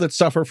that people that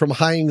suffer from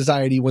high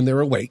anxiety when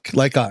they're awake,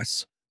 like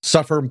us,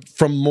 suffer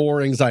from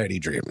more anxiety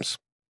dreams?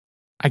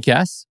 I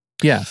guess.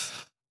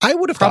 Yes. I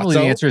would have probably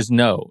thought so. The answer is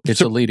no. It's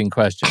a leading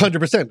question.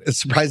 100%. It's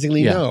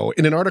surprisingly no.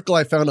 In an article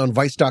I found on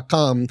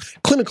Vice.com,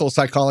 clinical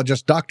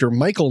psychologist Dr.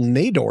 Michael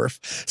Nadorf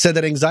said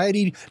that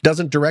anxiety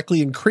doesn't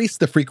directly increase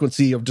the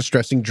frequency of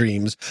distressing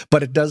dreams,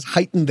 but it does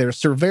heighten their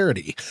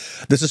severity.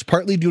 This is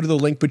partly due to the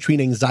link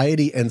between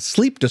anxiety and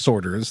sleep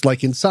disorders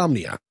like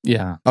insomnia.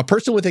 Yeah. A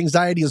person with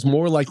anxiety is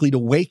more likely to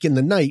wake in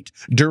the night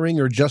during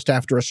or just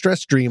after a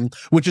stress dream,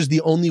 which is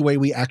the only way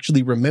we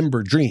actually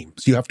remember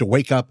dreams. You have to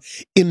wake up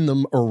in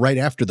them or right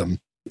after them.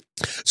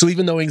 So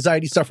even though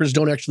anxiety sufferers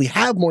don't actually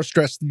have more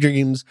stress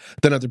dreams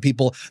than other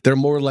people, they're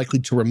more likely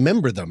to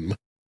remember them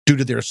due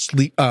to their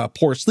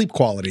poor sleep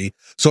quality.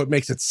 So it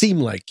makes it seem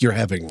like you're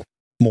having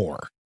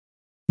more.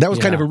 That was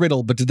kind of a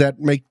riddle, but did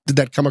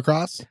that come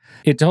across?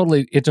 It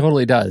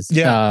totally does.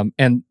 Yeah.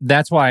 And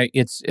that's why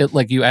it's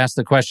like you asked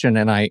the question,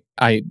 and I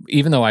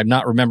even though I'm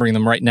not remembering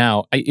them right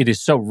now, it is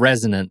so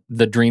resonant,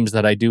 the dreams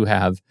that I do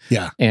have.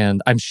 Yeah.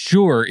 And I'm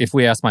sure if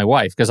we ask my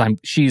wife, because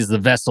she's the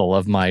vessel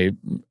of my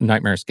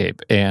nightmare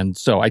escape, and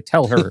so I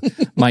tell her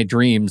my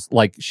dreams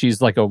like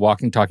she's like a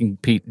walking, talking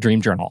Pete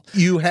dream journal.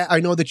 I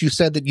know that you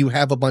said that you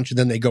have a bunch and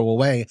then they go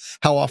away.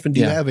 How often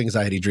do you have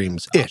anxiety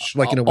dreams?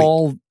 Like in a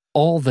week?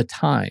 All the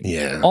time.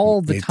 Yeah.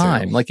 All the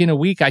time. Too. Like in a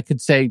week, I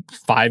could say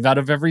 5 out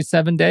of every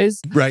 7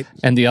 days. Right.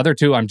 And the other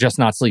 2, I'm just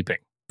not sleeping.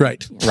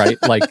 Right. Right.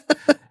 Like,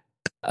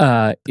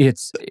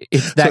 it's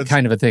that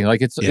kind of a thing.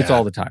 Like it's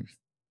all the time.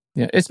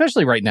 Yeah.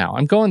 Especially right now.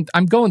 I'm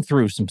going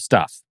through some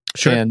stuff.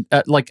 Sure. And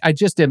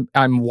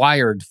I'm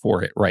wired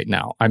for it right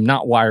now. I'm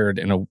not wired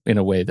in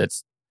a way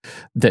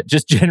that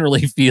just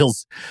generally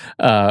feels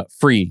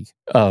free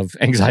of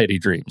anxiety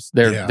dreams.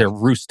 They're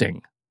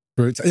roosting.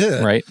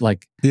 Right?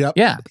 Like,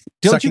 yeah.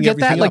 Don't sucking you get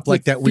that?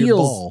 Like that weird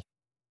ball.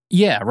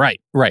 Yeah, right.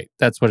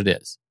 That's what it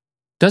is.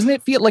 Doesn't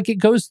it feel like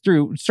it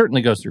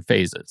certainly goes through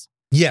phases?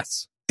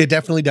 Yes, it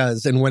definitely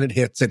does. And when it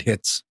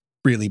hits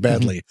really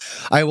badly.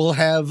 Mm-hmm. I will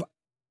have,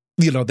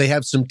 they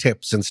have some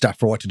tips and stuff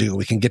for what to do.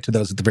 We can get to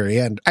those at the very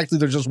end. Actually,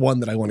 there's just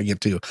one that I want to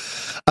get to.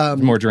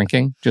 More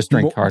drinking? Just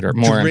drink harder.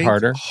 More and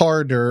harder?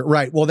 Harder.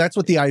 Right. Well, that's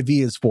what the IV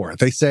is for.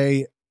 They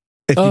say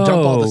If you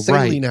dump all the Oh,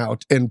 saline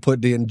out and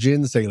put in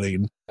gin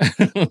saline,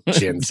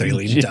 gin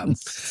saline dump.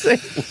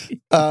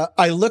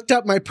 I looked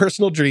up my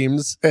personal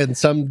dreams and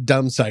some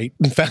dumb site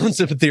and found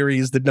some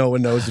theories that no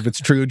one knows if it's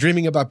true.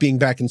 Dreaming about being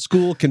back in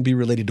school can be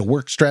related to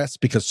work stress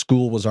because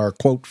school was our,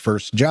 quote,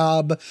 first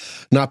job.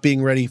 Not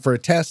being ready for a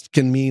test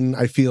can mean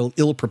I feel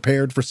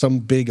ill-prepared for some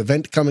big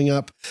event coming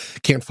up.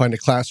 Can't find a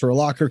class or a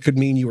locker could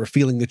mean you are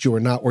feeling that you are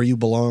not where you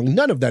belong.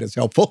 None of that is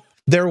helpful.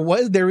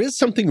 There is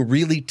something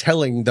really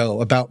telling, though,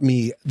 about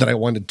me that I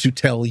wanted to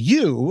tell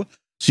you,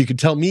 so you could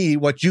tell me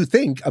what you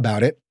think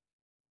about it,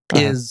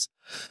 is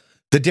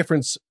the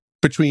difference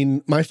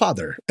between my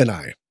father and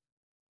I.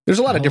 There's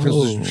a lot of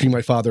differences between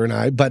my father and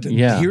I, but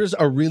here's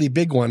a really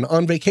big one.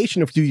 On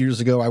vacation a few years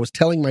ago, I was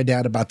telling my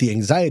dad about the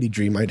anxiety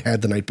dream I'd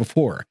had the night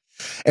before.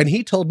 And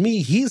he told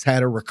me he's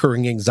had a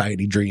recurring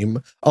anxiety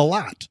dream a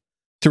lot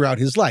throughout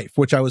his life,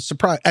 which I was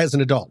surprised, as an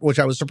adult, which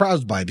I was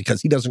surprised by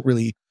because he doesn't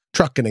really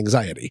truck in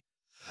anxiety.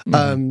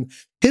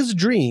 His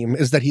dream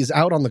is that he's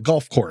out on the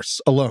golf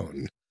course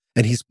alone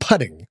and he's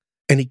putting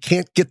and he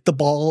can't get the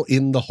ball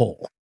in the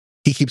hole.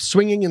 He keeps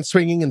swinging and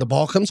swinging and the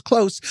ball comes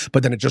close,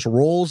 but then it just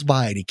rolls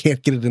by and he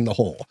can't get it in the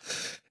hole.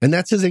 And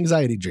that's his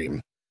anxiety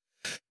dream.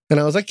 And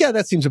I was like, yeah,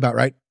 that seems about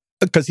right,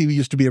 because he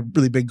used to be a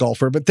really big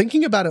golfer. But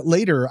thinking about it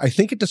later, I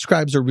think it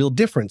describes a real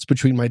difference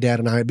between my dad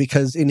and I,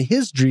 because in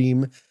his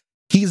dream,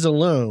 he's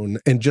alone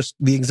and just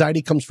the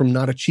anxiety comes from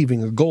not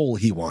achieving a goal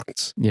he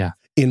wants. Yeah.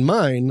 In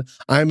mine,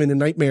 I'm in a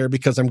nightmare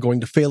because I'm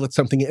going to fail at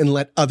something and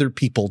let other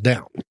people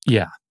down.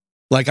 Yeah.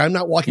 Like I'm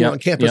not walking on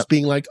campus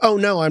being like, oh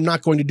no, I'm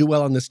not going to do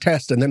well on this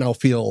test. And then I'll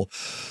feel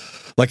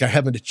like I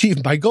haven't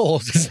achieved my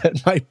goals. Is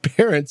that my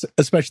parents,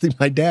 especially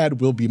my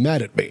dad, will be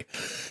mad at me.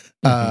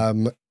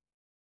 And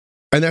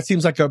that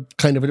seems like a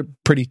kind of a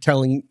pretty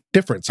telling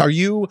difference. Are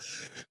you,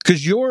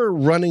 because you're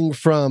running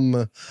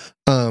from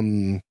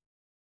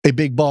a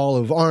big ball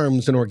of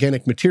arms and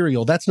organic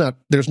material,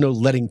 there's no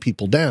letting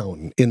people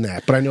down in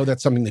that. But I know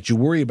that's something that you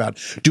worry about.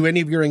 Do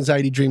any of your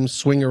anxiety dreams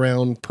swing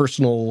around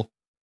personal,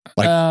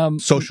 like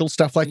social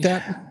stuff like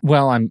that?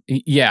 Well,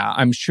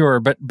 I'm sure.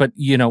 But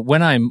you know,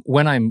 when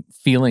I'm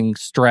feeling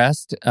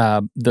stressed,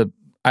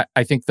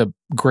 I think the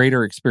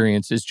greater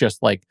experience is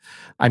just like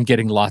I'm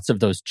getting lots of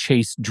those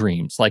chase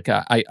dreams. Like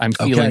I'm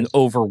feeling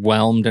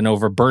overwhelmed and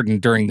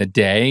overburdened during the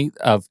day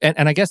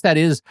and I guess that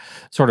is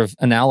sort of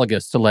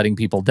analogous to letting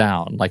people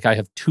down. Like I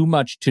have too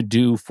much to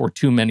do for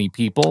too many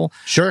people.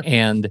 Sure.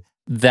 And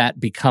that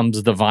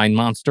becomes the vine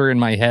monster in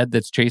my head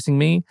that's chasing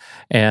me.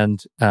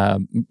 And,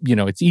 you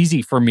know, it's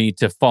easy for me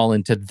to fall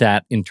into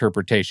that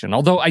interpretation.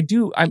 Although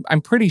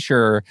I'm pretty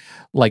sure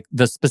like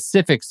the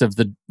specifics of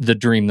the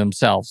dream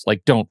themselves,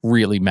 like don't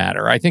really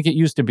matter. I think it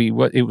used to be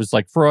it was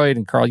like Freud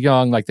and Carl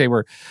Jung, like they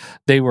were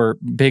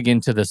big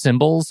into the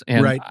symbols.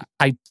 And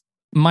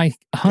my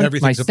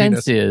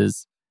sense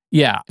is,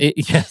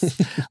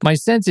 my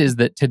sense is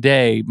that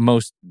today,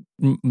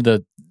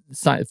 the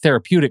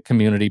therapeutic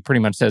community pretty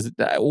much says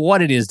what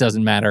it is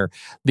doesn't matter.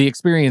 The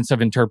experience of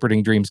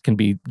interpreting dreams can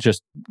be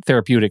just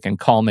therapeutic and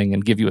calming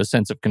and give you a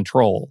sense of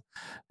control.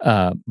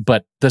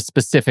 But the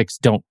specifics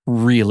don't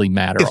really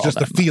matter. It's just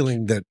the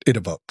feeling that it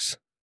evokes.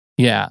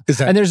 Yeah.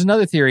 And there's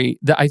another theory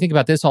that I think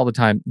about this all the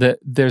time, that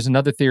there's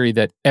another theory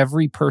that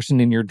every person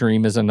in your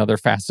dream is another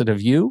facet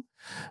of you.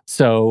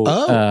 So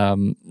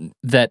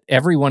that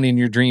everyone in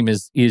your dream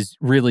is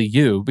really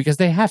you, because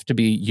they have to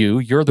be you.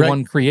 You're the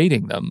one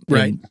creating them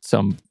in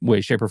some way,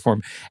 shape, or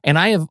form. And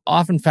I have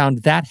often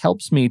found that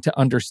helps me to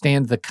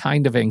understand the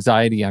kind of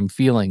anxiety I'm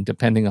feeling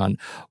depending on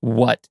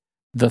what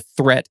the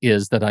threat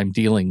is that I'm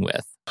dealing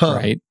with,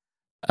 right?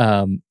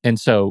 And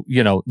so,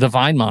 you know, the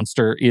vine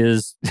monster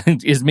is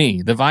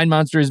me. The vine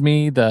monster is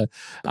me.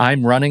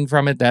 I'm running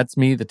from it. That's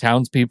me. The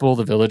townspeople,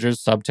 the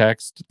villagers,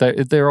 subtext,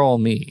 they're all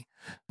me.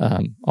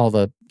 All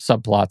the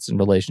subplots and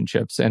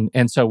relationships.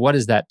 And so what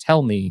does that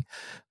tell me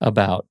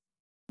about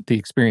the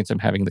experience I'm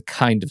having, the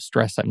kind of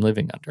stress I'm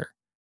living under?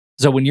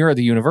 So when you're at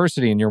the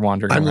university and you're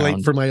wandering around... I'm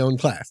late for my own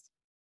class.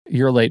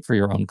 You're late for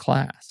your own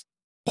class.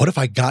 What if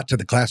I got to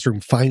the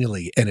classroom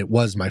finally and it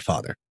was my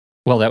father?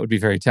 Well, that would be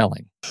very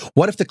telling.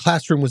 What if the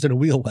classroom was in a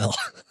wheel well?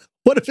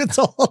 What if it's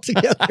all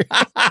together?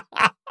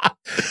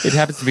 It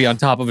happens to be on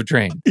top of a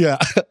train. Yeah.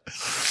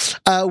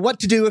 What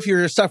to do if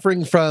you're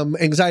suffering from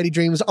anxiety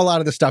dreams? A lot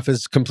of the stuff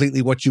is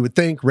completely what you would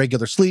think.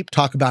 Regular sleep,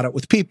 talk about it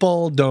with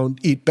people, don't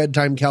eat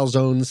bedtime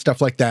calzones,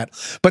 stuff like that.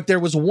 But there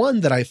was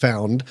one that I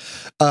found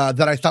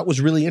that I thought was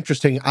really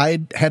interesting.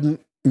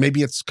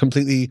 Maybe it's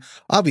completely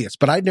obvious,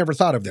 but I'd never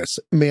thought of this.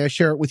 May I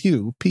share it with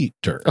you,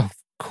 Peter? Of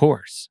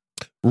course.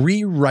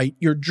 Rewrite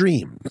your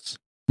dreams.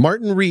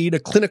 Martin Reed,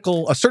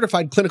 a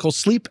certified clinical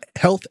sleep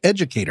health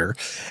educator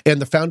and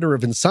the founder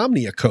of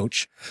Insomnia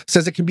Coach,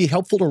 says it can be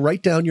helpful to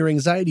write down your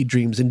anxiety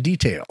dreams in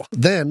detail.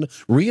 Then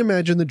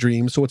reimagine the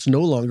dream so it's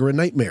no longer a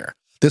nightmare.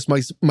 This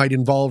might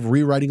involve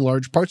rewriting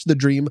large parts of the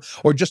dream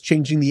or just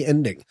changing the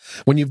ending.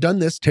 When you've done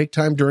this, take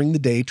time during the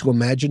day to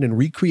imagine and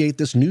recreate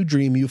this new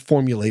dream you've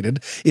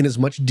formulated in as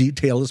much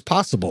detail as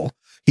possible.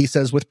 He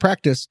says with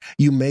practice,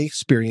 you may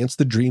experience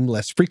the dream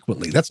less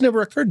frequently. That's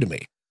never occurred to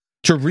me.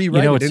 to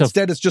rewrite it. it's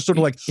Instead, it's just sort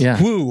of like,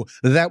 Yeah. whoo,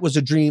 that was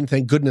a dream.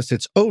 Thank goodness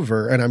it's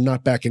over and I'm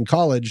not back in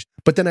college.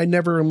 But then I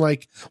never am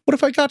like, what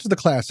if I got to the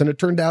class and it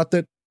turned out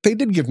that they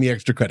did give me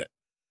extra credit?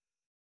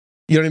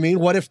 You know what I mean?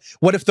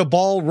 What if the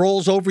ball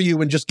rolls over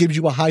you and just gives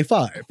you a high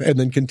five and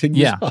then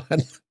continues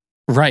on?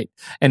 Right.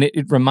 And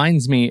it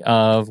reminds me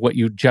of what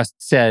you just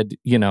said,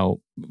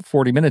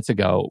 40 minutes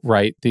ago,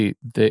 right?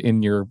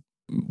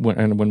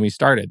 When we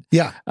started.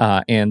 Yeah.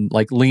 And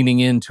like leaning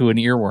into an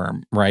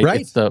earworm, right?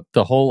 Right. It's the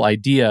whole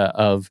idea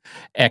of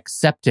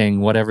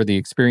accepting whatever the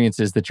experience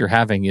is that you're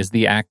having is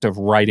the act of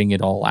writing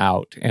it all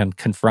out and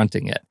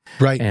confronting it.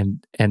 Right.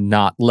 And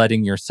not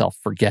letting yourself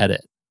forget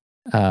it.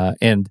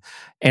 And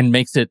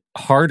makes it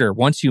harder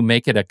once you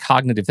make it a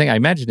cognitive thing. I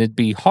imagine it'd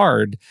be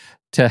hard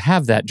to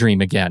have that dream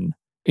again,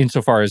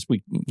 insofar as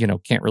we,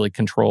 can't really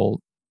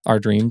control our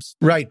dreams.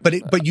 Right. But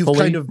you've fully,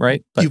 kind of,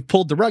 right? you've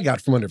pulled the rug out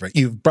from under it.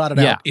 You've brought it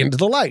out into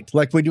the light,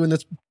 like we do in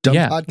this dumb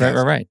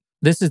podcast. Right.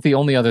 This is the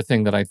only other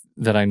thing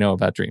that I know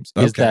about dreams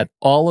is that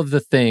all of the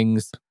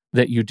things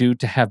that you do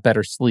to have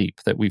better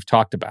sleep that we've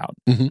talked about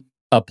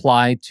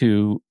apply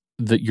to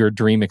your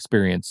dream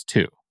experience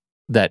too.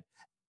 That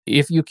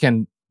if you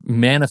can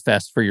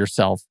manifest for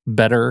yourself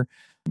better,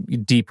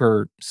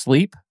 deeper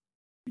sleep,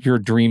 your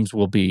dreams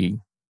will be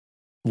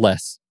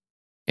less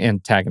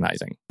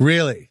antagonizing.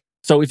 Really?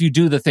 So if you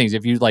do the things,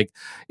 if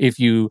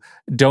you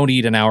don't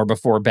eat an hour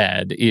before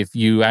bed, if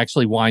you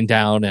actually wind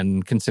down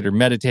and consider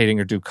meditating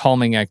or do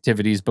calming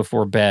activities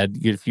before bed,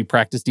 if you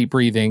practice deep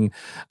breathing,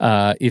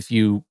 if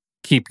you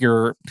keep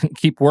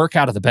work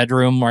out of the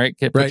bedroom, right?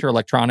 Put your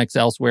electronics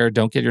elsewhere,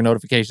 don't get your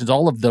notifications,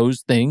 all of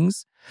those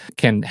things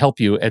can help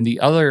you. And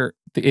the other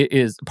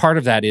is part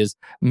of that is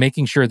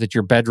making sure that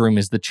your bedroom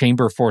is the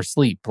chamber for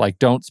sleep. Like,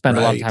 don't spend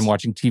a lot of time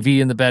watching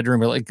TV in the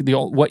bedroom. Or like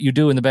what you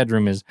do in the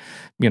bedroom is,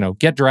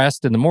 get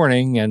dressed in the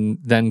morning and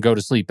then go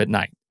to sleep at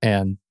night.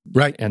 And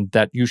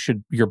that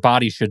your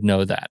body should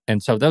know that.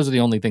 And so those are the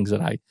only things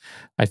that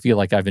I feel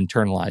like I've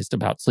internalized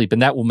about sleep,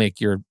 and that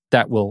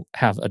will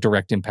have a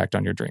direct impact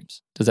on your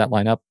dreams. Does that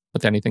line up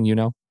with anything you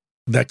know?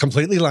 That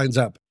completely lines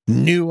up.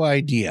 New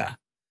idea.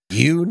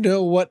 You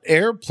know what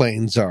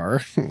airplanes are.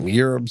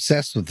 You're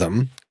obsessed with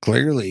them.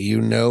 Clearly, you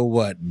know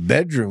what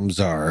bedrooms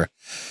are.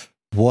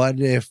 What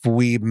if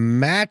we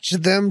match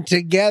them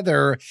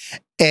together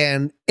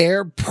and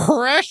air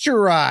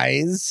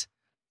pressurize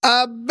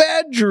a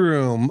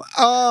bedroom?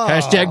 Oh.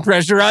 Hashtag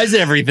pressurize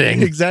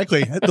everything.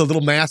 Exactly. The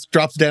little mask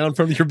drops down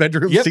from your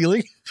bedroom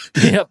ceiling.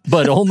 Yep,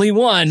 but only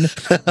one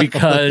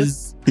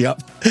because...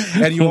 Yep.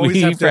 And you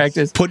always have to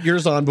practice. Put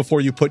yours on before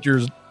you put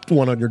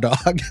one on your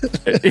dog.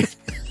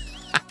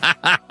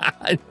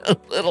 A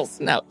little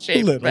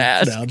snout-shaped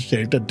mask.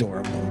 Snout-shaped,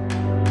 adorable.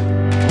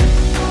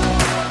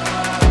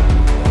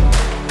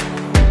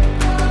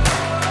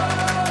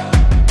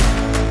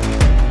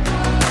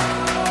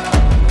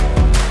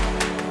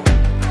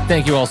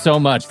 Thank you all so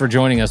much for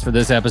joining us for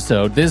this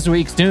episode. This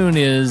week's tune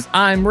is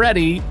I'm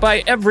Ready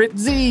by Everett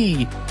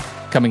Z.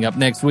 Coming up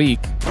next week.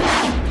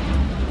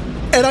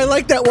 And I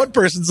like that one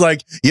person's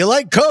like, you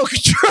like Coke?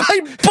 Try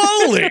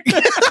bowling.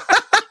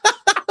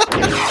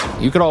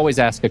 You could always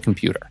ask a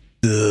computer.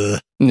 No,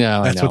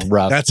 I know.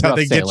 That's how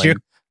they get you.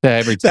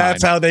 Every time.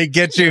 That's how they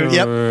get you.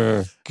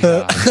 Yep.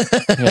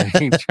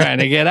 Trying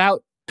to get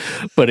out,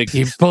 but it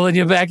keeps pulling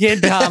you back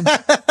in, Tom.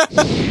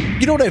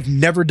 You know what I've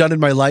never done in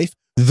my life?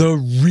 The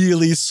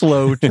really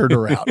slow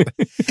turnaround.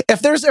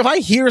 If I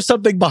hear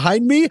something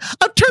behind me,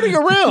 I'm turning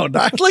around.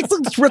 I'd like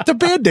to rip the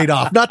Band-Aid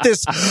off. Not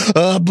this,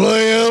 oh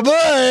boy,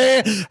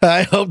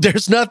 I hope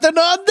there's nothing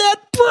on that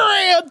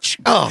branch.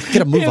 Oh,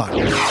 get a move on.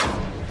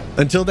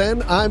 Until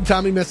then, I'm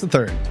Tommy Mess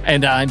III.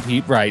 And I'm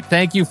Pete Wright.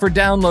 Thank you for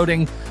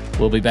downloading.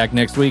 We'll be back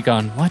next week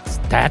on What's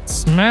That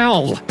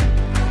Smell?